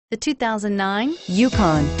The 2009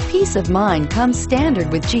 Yukon. Peace of mind comes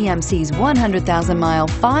standard with GMC's 100,000-mile,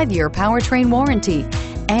 5-year powertrain warranty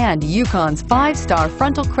and Yukon's 5-star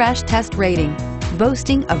frontal crash test rating.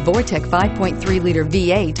 Boasting a Vortec 5.3-liter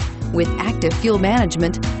V8 with active fuel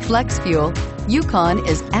management, flex fuel, Yukon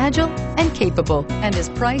is agile and capable and is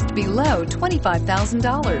priced below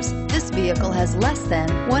 $25,000. This vehicle has less than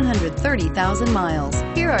 130,000 miles.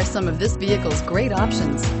 Here are some of this vehicle's great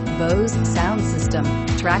options: Bose sound system,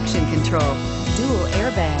 traction control, dual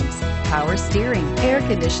airbags, power steering, air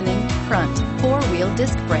conditioning, front, 4-wheel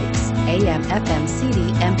disc brakes, AM/FM CD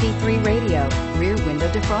MP3 radio, rear window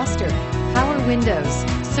defroster, power windows.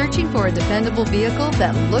 Searching for a dependable vehicle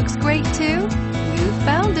that looks great too? You've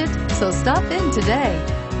found it, so stop in today.